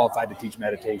 You're not qualified to teach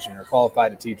meditation, or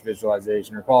qualified to teach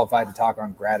visualization, or qualified to talk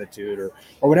on gratitude, or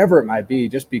whatever it might be,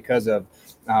 just because of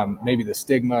maybe the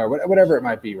stigma or whatever it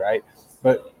might be, right?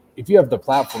 But if you have the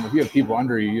platform, if you have people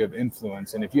under you, you have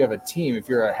influence. And if you have a team, if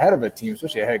you're a head of a team,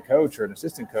 especially a head coach or an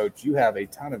assistant coach, you have a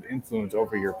ton of influence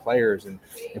over your players. And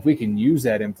if we can use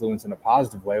that influence in a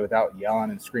positive way without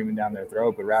yelling and screaming down their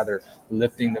throat, but rather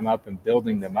lifting them up and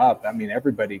building them up, I mean,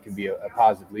 everybody can be a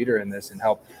positive leader in this and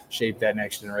help shape that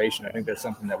next generation. I think that's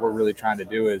something that we're really trying to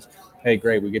do is, hey,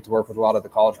 great, we get to work with a lot of the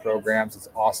college programs. It's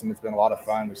awesome. It's been a lot of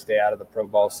fun. We stay out of the pro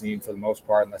ball scene for the most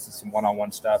part, unless it's some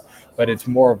one-on-one stuff. But it's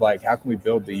more of like, how can we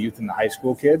build the youth and the high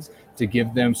school kids to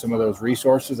give them some of those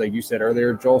resources? Like you said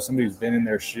earlier, Joel, somebody who's been in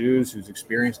their shoes, who's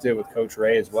experienced it with Coach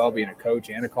Ray as well, being a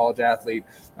coach and a college athlete.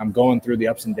 I'm going through the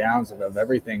ups and downs of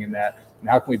everything in that. And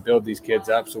how can we build these kids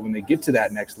up so when they get to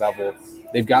that next level,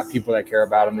 they've got people that care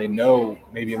about them. They know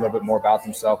maybe a little bit more about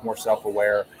themselves, more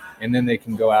self-aware, and then they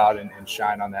can go out and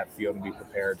shine on that field and be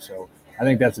prepared. So I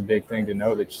think that's a big thing to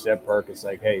know that you said, Perk. It's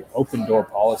like, hey, open door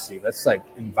policy. Let's like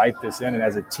invite this in. And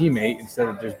as a teammate, instead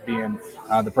of just being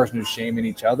the person who's shaming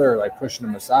each other or like pushing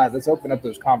them aside, let's open up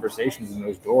those conversations and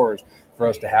those doors for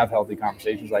us to have healthy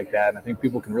conversations like that. And I think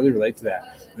people can really relate to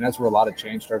that. And that's where a lot of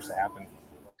change starts to happen.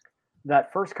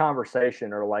 That first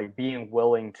conversation, or like being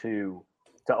willing to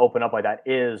open up like that,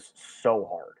 is so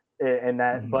hard. And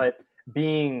that, but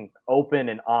being open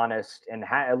and honest and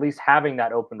at least having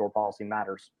that open door policy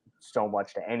matters so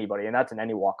much to anybody. And that's in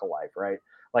any walk of life, right?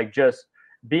 Like just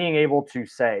being able to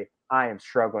say, I am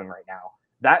struggling right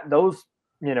now. Those,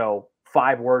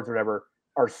 5 words or whatever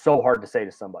are so hard to say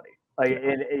to somebody. Like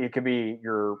it could be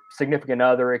your significant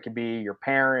other, it could be your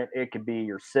parent, it could be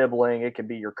your sibling, it could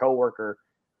be your coworker.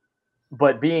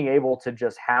 But being able to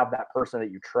just have that person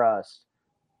that you trust,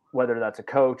 whether that's a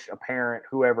coach, a parent,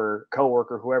 whoever,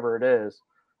 coworker, whoever it is,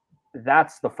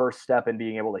 that's the first step in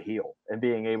being able to heal and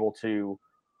being able to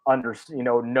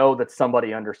know that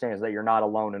somebody understands that you're not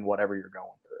alone in whatever you're going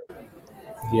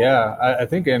through. Yeah, I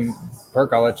think, and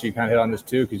Perk, I'll let you kind of hit on this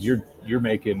too, because you're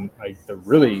making like the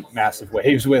really massive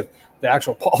waves with the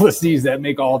actual policies that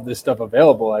make all of this stuff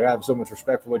available. Like, I have so much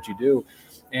respect for what you do,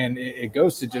 and it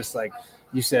goes to just like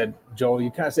you said, Joel. You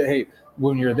kind of said, hey,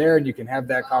 when you're there and you can have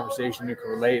that conversation, you can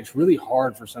relate. It's really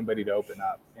hard for somebody to open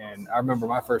up. And I remember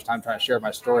my first time trying to share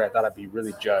my story, I thought I'd be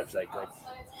really judged, like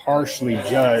harshly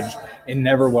judged and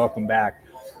never welcome back.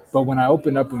 But when I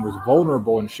opened up and was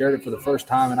vulnerable and shared it for the first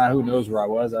time, and who knows where I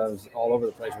was all over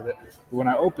the place with it. But when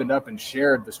I opened up and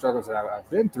shared the struggles that I've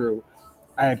been through,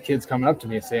 I had kids coming up to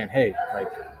me and saying, hey, like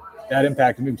that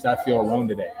impacted me because I feel alone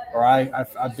today. Or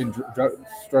I've been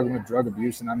struggling with drug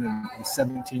abuse and I'm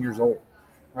 17 years old.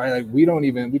 Right? Like we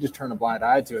just turn a blind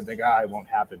eye to it and think, it won't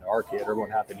happen to our kid or it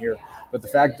won't happen here. But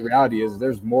the reality is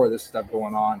there's more of this stuff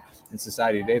going on in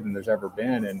society today than there's ever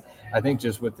been. And I think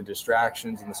just with the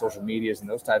distractions and the social medias and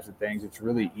those types of things, it's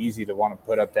really easy to want to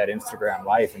put up that Instagram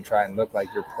life and try and look like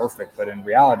you're perfect. But in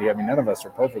reality, I mean, none of us are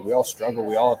perfect. We all struggle.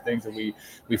 We all have things that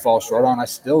we fall short on. I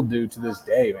still do to this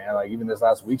day, man. Like even this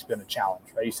last week's been a challenge,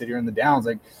 right? You sit here in the downs,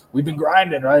 like we've been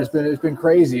grinding, right? It's been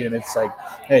crazy. And it's like,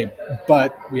 hey,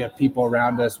 but we have people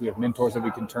around us. We have mentors that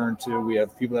we can turn to. We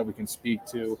have people that we can speak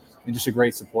to, and just a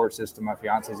great support system. My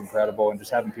fiance is incredible, and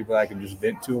just having people that I can just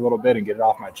vent to a little bit and get it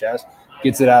off my chest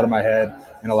gets it out of my head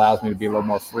and allows me to be a little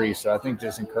more free. So I think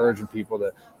just encouraging people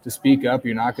to speak up.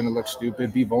 You're not going to look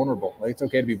stupid. Be vulnerable. Like it's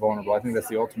okay to be vulnerable. I think that's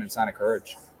the ultimate sign of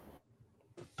courage.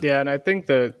 Yeah, and I think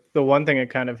the one thing it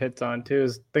kind of hits on too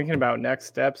is thinking about next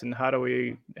steps and how do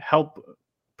we help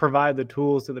provide the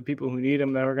tools to the people who need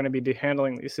them that are going to be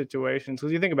handling these situations.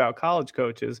 Because you think about college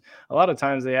coaches, a lot of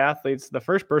times the athletes, the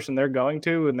first person they're going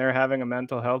to when they're having a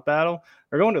mental health battle,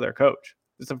 they're going to their coach.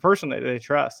 It's a person that they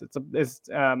trust. It's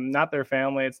not their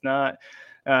family. It's not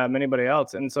anybody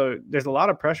else. And so there's a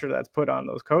lot of pressure that's put on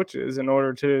those coaches in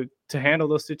order to handle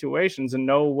those situations and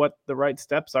know what the right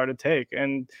steps are to take.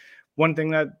 And one thing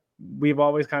that we've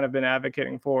always kind of been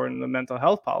advocating for in the mental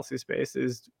health policy space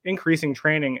is increasing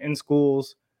training in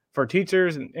schools for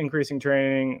teachers and increasing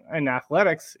training in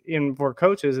athletics for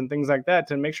coaches and things like that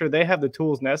to make sure they have the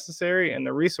tools necessary and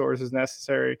the resources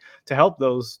necessary to help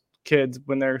those kids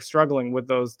when they're struggling with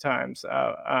those times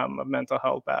of mental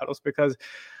health battles. Because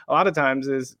a lot of times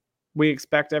is we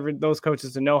expect those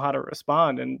coaches to know how to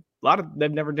respond, and a lot of they've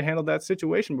never handled that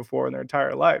situation before in their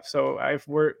entire life. So if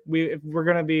we're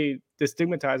going to be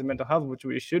destigmatizing mental health, which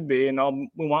we should be, and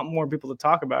we want more people to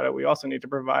talk about it, we also need to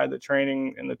provide the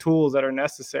training and the tools that are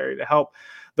necessary to help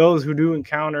those who do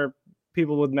encounter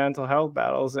people with mental health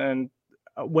battles, and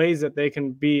ways that they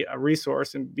can be a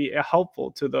resource and be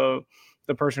helpful to the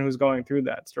person who's going through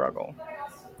that struggle.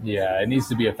 Yeah, it needs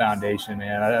to be a foundation,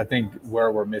 man. I think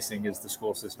where we're missing is the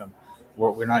school system.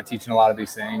 We're not teaching a lot of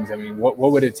these things. I mean, what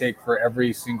would it take for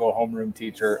every single homeroom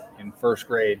teacher in first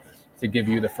grade to give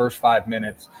you the first 5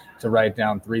 minutes to write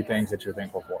down 3 things that you're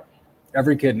thankful for?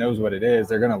 Every kid knows what it is.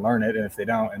 They're going to learn it. And if they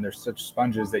don't, and they're such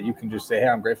sponges that you can just say, hey,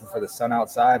 I'm grateful for the sun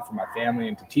outside, for my family,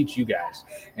 and to teach you guys.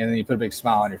 And then you put a big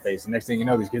smile on your face. The next thing you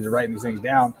know, these kids are writing these things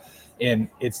down, and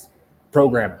it's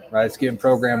programming, right? It's getting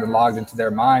programmed and logged into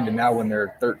their mind. And now when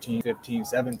they're 13, 15,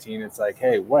 17, it's like,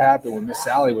 hey, what happened when Miss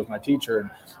Sally was my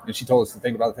teacher and she told us to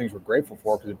think about the things we're grateful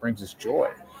for because it brings us joy?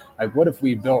 Like, what if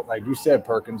we built, like you said,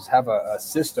 Perkins, have a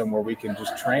system where we can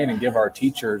just train and give our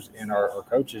teachers and our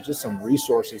coaches just some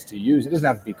resources to use? It doesn't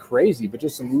have to be crazy, but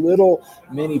just some little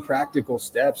mini practical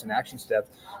steps and action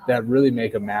steps that really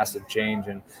make a massive change.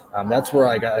 And that's where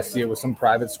I see it with some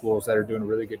private schools that are doing a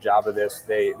really good job of this.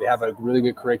 They have a really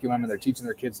good curriculum, and they're teaching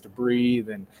their kids to breathe,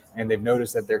 and they've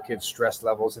noticed that their kids' stress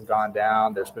levels have gone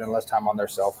down. They're spending less time on their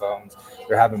cell phones.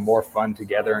 They're having more fun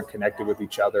together and connected with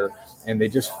each other, and they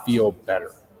just feel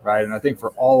better. Right. And I think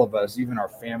for all of us, even our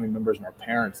family members and our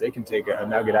parents, they can take a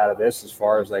nugget out of this as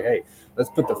far as like, hey, let's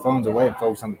put the phones away and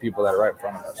focus on the people that are right in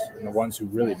front of us and the ones who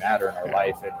really matter in our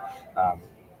life. And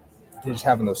just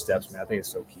having those steps, man, I think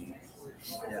it's so key.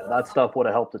 Yeah, that stuff would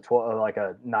have helped like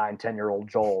a 9-10-year-old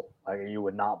Joel. Like, you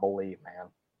would not believe,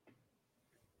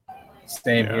 man.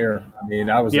 Same here. I mean,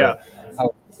 I was a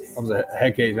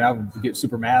head case, man. I would get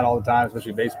super mad all the time,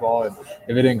 especially baseball. And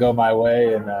if it didn't go my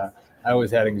way, and I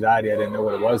always had anxiety. I didn't know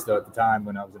what it was, though, at the time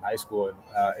when I was in high school.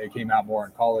 And it came out more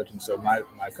in college. And so my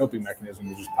coping mechanism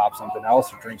was just pop something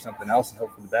else or drink something else and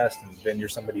hope for the best. And then you're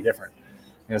somebody different.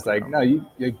 And it's like, no, you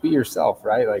be yourself,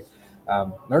 right? Like,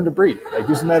 learn to breathe. Like,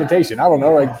 do some meditation. I don't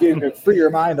know, like, free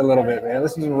your mind a little bit, man.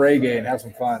 Listen to reggae and have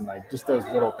some fun. Like, just those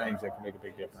little things that can make a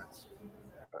big difference.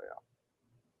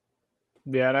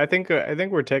 Yeah, and I think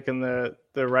we're taking the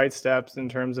right steps in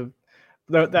terms of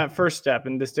that first step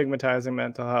in destigmatizing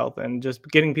mental health and just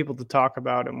getting people to talk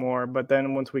about it more. But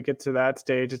then once we get to that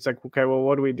stage, it's like, okay, well,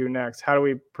 what do we do next? How do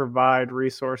we provide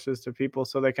resources to people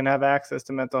so they can have access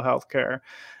to mental health care?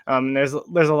 There's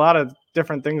a lot of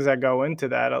different things that go into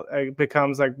that. It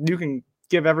becomes like, you can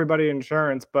give everybody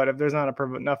insurance, but if there's not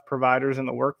enough providers in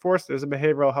the workforce, there's a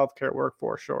behavioral health care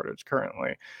workforce shortage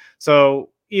currently. So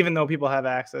even though people have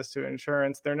access to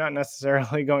insurance, they're not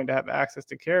necessarily going to have access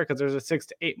to care because there's a 6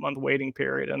 to 8 month waiting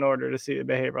period in order to see a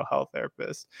behavioral health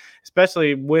therapist,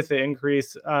 especially with the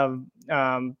increase of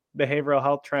behavioral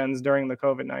health trends during the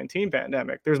COVID-19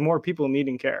 pandemic. There's more people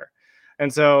needing care.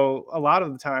 And so a lot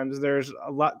of the times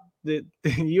the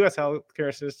U.S.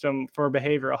 healthcare system for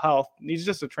behavioral health needs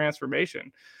just a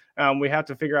transformation. We have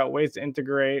to figure out ways to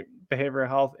integrate behavioral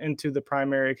health into the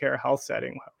primary care health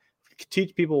setting,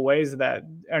 teach people ways that,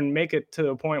 and make it to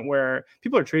a point where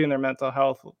people are treating their mental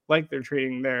health like they're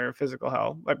treating their physical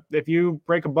health. Like, if you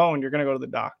break a bone, you're going to go to the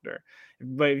doctor.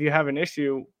 But if you have an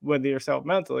issue with yourself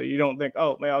mentally, you don't think,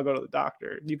 oh, maybe I'll go to the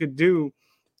doctor. You could do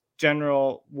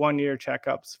general 1-year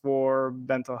checkups for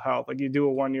mental health, like you do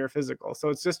a 1-year physical. So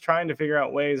it's just trying to figure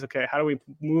out ways, okay, how do we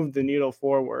move the needle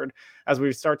forward as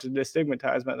we start to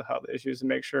destigmatize mental health issues and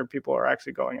make sure people are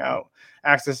actually going out,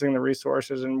 accessing the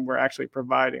resources, and we're actually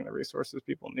providing the resources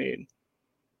people need.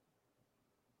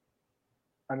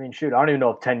 I mean, shoot, I don't even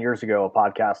know if 10 years ago a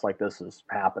podcast like this is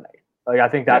happening. Like, I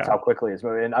think that's how quickly it's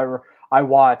moving. And I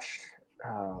watched,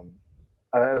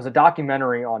 it was a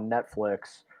documentary on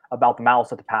Netflix about the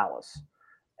Malice at the Palace,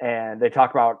 and they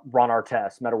talked about Ron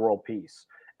Artest, Metta World Peace,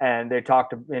 and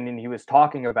he was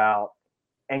talking about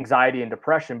anxiety and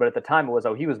depression, but at the time it was,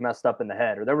 he was messed up in the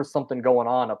head, or there was something going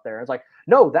on up there. It's like,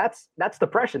 no, that's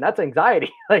depression, that's anxiety.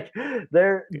 Like,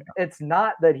 it's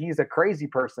not that he's a crazy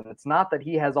person, it's not that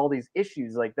he has all these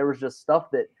issues. Like, there was just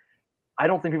stuff that I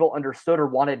don't think people understood or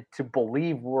wanted to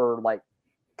believe were like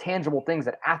tangible things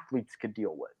that athletes could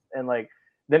deal with. And like,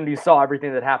 then you saw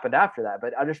everything that happened after that.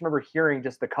 But I just remember hearing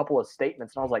just a couple of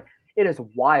statements, and I was like, it is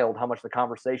wild how much the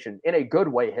conversation, in a good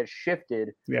way, has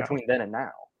shifted between then and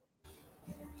now.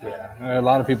 Yeah, a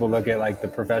lot of people look at like the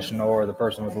professional or the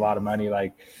person with a lot of money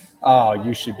like, oh,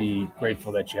 you should be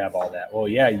grateful that you have all that. Well,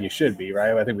 yeah, you should be,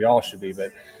 right? I think we all should be.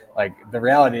 But like the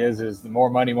reality is the more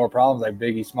money, more problems, like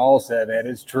Biggie Smalls said, and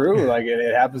it's true. Like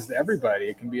it happens to everybody.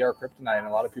 It can be our kryptonite, and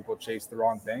a lot of people chase the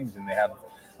wrong things, and they have,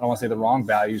 I don't want to say the wrong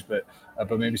values, but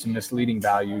maybe some misleading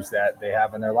values that they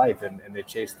have in their life, and they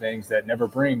chase things that never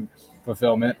bring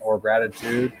fulfillment or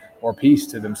gratitude or peace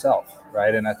to themselves,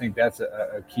 right? And I think that's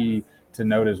a key to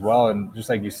note as well. And just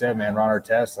like you said, man, Ron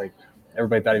Artest, like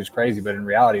everybody thought he was crazy, but in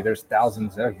reality, there's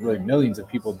thousands, really millions of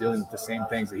people dealing with the same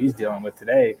things that he's dealing with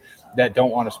today that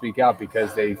don't want to speak out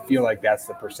because they feel like that's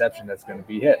the perception that's going to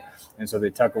be hit. And so they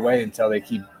tuck away until they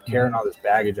keep carrying all this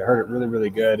baggage. I heard it really, really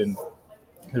good. And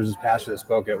there's this pastor that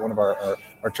spoke at one of our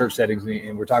church settings,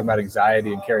 and we're talking about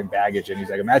anxiety and carrying baggage. And he's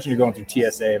like, imagine you're going through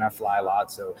TSA, and I fly a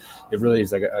lot, so it really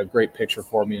is like a great picture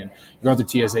for me. And you're going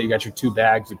through TSA, you got your 2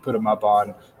 bags, you put them up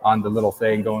on the little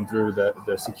thing going through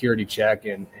the security check,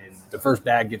 and the first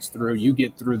bag gets through, you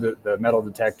get through the metal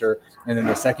detector, and then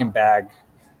the second bag,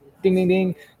 ding, ding,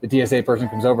 ding, the TSA person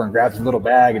comes over and grabs a little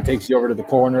bag and takes you over to the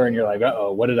corner, and you're like,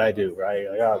 uh-oh, what did I do, right?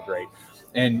 You're like, oh, great.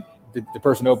 And the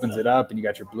person opens it up, and you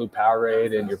got your blue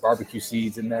Powerade and your barbecue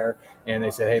seeds in there. And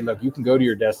they said, hey, look, you can go to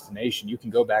your destination. You can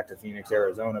go back to Phoenix,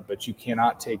 Arizona, but you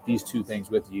cannot take these 2 things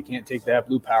with you. You can't take that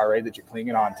blue Powerade that you're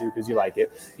clinging on to because you like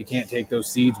it. You can't take those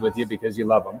seeds with you because you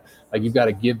love them. Like, you've got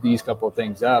to give these couple of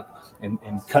things up and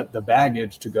cut the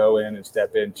baggage to go in and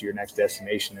step into your next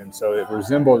destination. And so it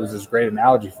resembles this great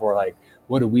analogy for, like,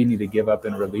 what do we need to give up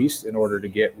and release in order to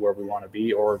get where we want to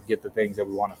be or get the things that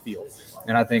we want to feel?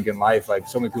 And I think in life, like,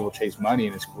 so many people chase money,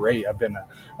 and it's great. I've been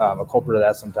a culprit of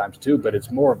that sometimes too, but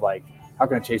it's more of like, how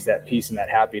can I chase that peace and that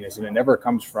happiness? And it never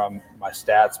comes from my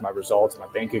stats, my results, my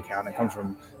bank account. It comes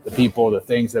from the people, the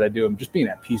things that I do, and just being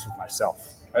at peace with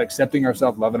myself, right? Accepting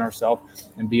ourselves, loving ourselves,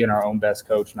 and being our own best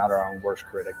coach, not our own worst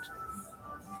critic.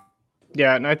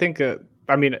 Yeah, and I think,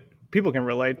 people can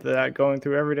relate to that going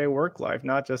through everyday work life,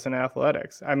 not just in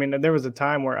athletics. I mean, there was a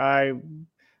time where I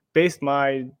based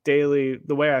my the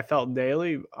way I felt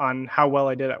daily on how well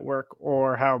I did at work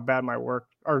or how bad my work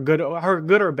or good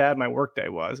or bad my work day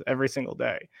was every single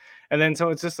day. And then, so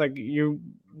it's just like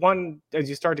as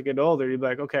you start to get older, you're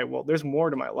like, okay, well, there's more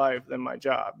to my life than my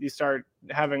job. You start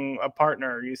having a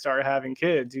partner, you start having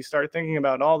kids, you start thinking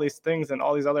about all these things and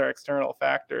all these other external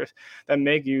factors that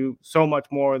make you so much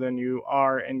more than you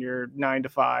are in your 9 to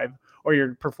 5 or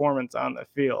your performance on the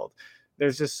field.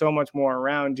 There's just so much more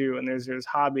around you, and there's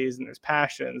hobbies and there's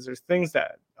passions, there's things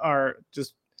that are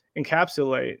just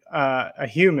encapsulate a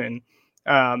human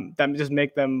that just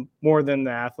make them more than the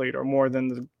athlete or more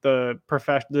than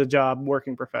the job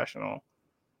working professional.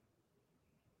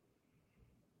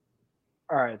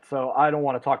 All right, so I don't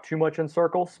want to talk too much in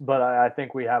circles, but I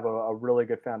think we have a really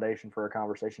good foundation for a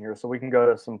conversation here. So we can go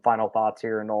to some final thoughts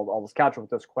here, and I'll just catch up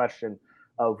with this question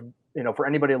of, for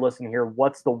anybody listening here,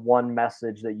 what's the one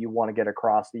message that you want to get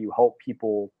across that you hope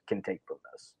people can take from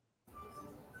this?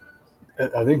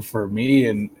 I think for me,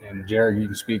 and Jared, you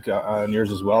can speak on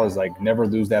yours as well, is like, never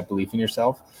lose that belief in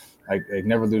yourself. Like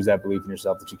never lose that belief in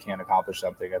yourself that you can't accomplish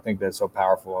something. I think that's so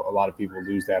powerful. A lot of people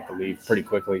lose that belief pretty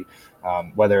quickly,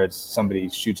 whether it's somebody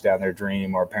shoots down their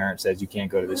dream or a parent says you can't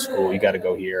go to this school, you got to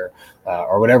go here,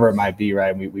 or whatever it might be,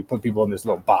 right? We put people in this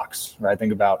little box, right?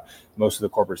 Think about most of the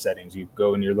corporate settings. You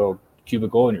go in your little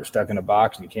cubicle and you're stuck in a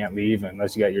box and you can't leave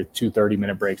unless you got your 2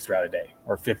 30-minute breaks throughout a day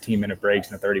or 15-minute breaks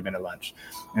and a 30-minute lunch.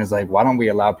 And it's like, why don't we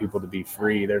allow people to be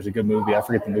free? There's a good movie, I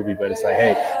forget the movie, but it's like,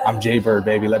 hey, I'm Jaybird,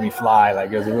 baby, let me fly.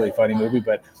 Like, it was a really funny movie,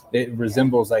 but it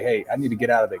resembles like, hey, I need to get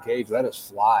out of the cage, let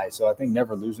us fly. So I think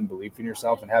never losing belief in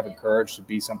yourself and having courage to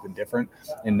be something different,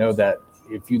 and know that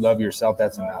if you love yourself,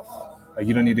 that's enough. Like,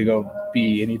 you don't need to go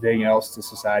be anything else to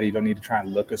society. You don't need to try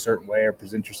and look a certain way or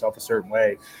present yourself a certain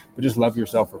way, but just love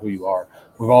yourself for who you are.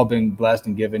 We've all been blessed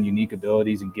and given unique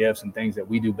abilities and gifts and things that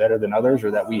we do better than others,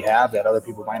 or that we have that other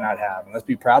people might not have. And let's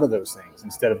be proud of those things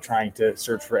instead of trying to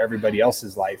search for everybody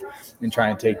else's life and try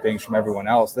and take things from everyone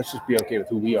else. Let's just be okay with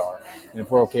who we are. And if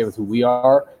we're okay with who we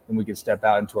are, then we can step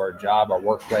out into our job, our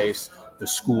workplace, the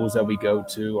schools that we go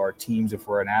to, our teams if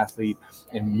we're an athlete,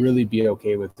 and really be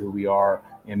okay with who we are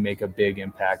and make a big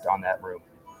impact on that room.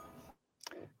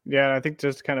 Yeah, I think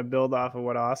just to kind of build off of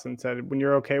what Austin said, when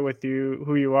you're okay with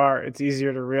who you are, it's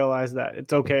easier to realize that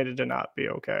it's okay to not be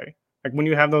okay. Like, when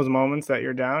you have those moments that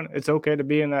you're down, it's okay to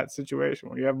be in that situation.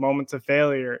 When you have moments of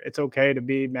failure, it's okay to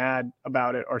be mad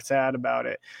about it or sad about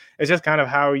it. It's just kind of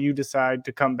how you decide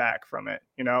to come back from it.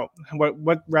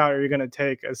 What route are you going to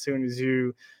take as soon as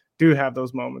you do have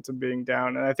those moments of being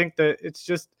down? And I think that it's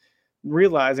just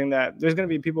realizing that there's going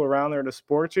to be people around there to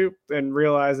support you, and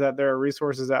realize that there are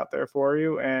resources out there for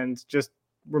you, and just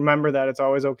remember that it's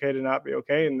always okay to not be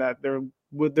okay, and that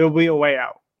there'll be a way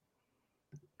out.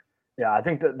 Yeah, I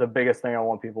think that the biggest thing I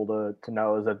want people to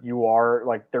know is that you are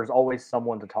like, there's always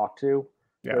someone to talk to.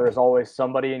 Yeah. There is always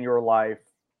somebody in your life,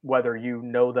 whether you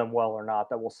know them well or not,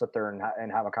 that will sit there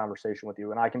and have a conversation with you.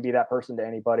 And I can be that person to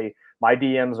anybody. My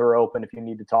DMs are open if you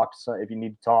need to talk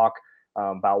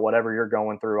about whatever you're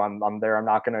going through. I'm there. I'm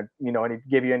not going to,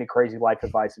 give you any crazy life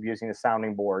advice of using a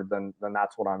sounding board. Then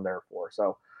that's what I'm there for.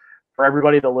 So for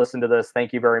everybody that listened to this,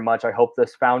 thank you very much. I hope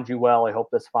this found you well. I hope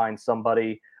this finds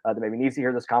somebody that maybe needs to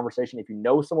hear this conversation. If you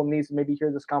know someone needs to maybe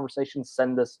hear this conversation,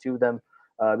 send this to them.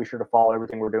 Be sure to follow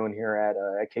everything we're doing here at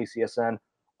KCSN.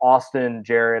 Austin,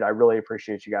 Jared, I really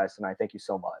appreciate you guys tonight. Thank you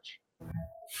so much.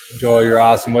 Joel, you're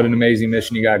awesome. What an amazing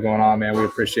mission you got going on, man. We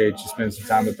appreciate you spending some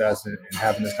time with us and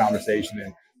having this conversation,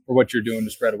 and for what you're doing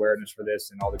to spread awareness for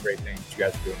this and all the great things that you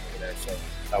guys are doing over there.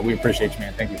 So we appreciate you,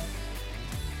 man. Thank you.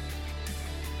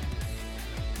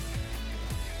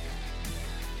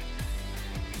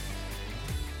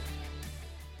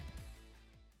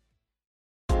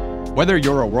 Whether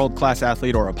you're a world-class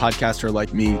athlete or a podcaster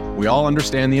like me, we all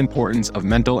understand the importance of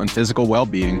mental and physical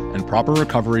well-being and proper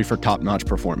recovery for top-notch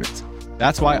performance.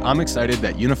 That's why I'm excited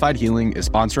that Unified Healing is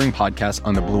sponsoring podcasts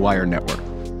on the Blue Wire Network.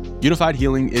 Unified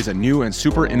Healing is a new and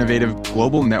super innovative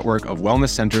global network of wellness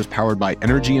centers powered by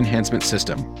Energy Enhancement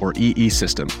System, or EE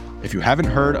System. If you haven't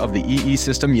heard of the EE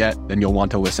System yet, then you'll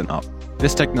want to listen up.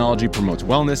 This technology promotes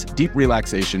wellness, deep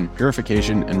relaxation,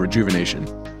 purification, and rejuvenation.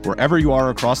 Wherever you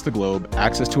are across the globe,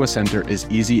 access to a center is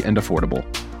easy and affordable.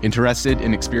 Interested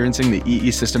in experiencing the EE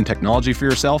System technology for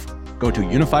yourself? Go to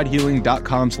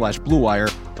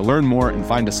unifiedhealing.com/bluewire to learn more and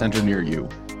find a center near you.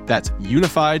 That's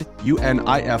unified,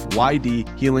 UNIFYD,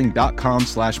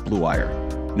 healing.com/bluewire.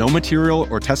 No material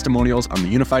or testimonials on the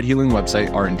Unified Healing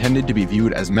website are intended to be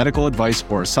viewed as medical advice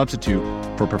or a substitute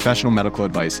for professional medical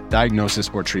advice, diagnosis,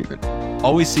 or treatment.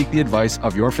 Always seek the advice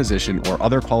of your physician or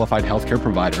other qualified healthcare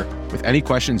provider with any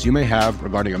questions you may have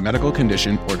regarding a medical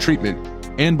condition or treatment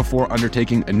and before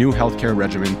undertaking a new healthcare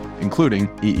regimen, including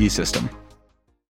EE System.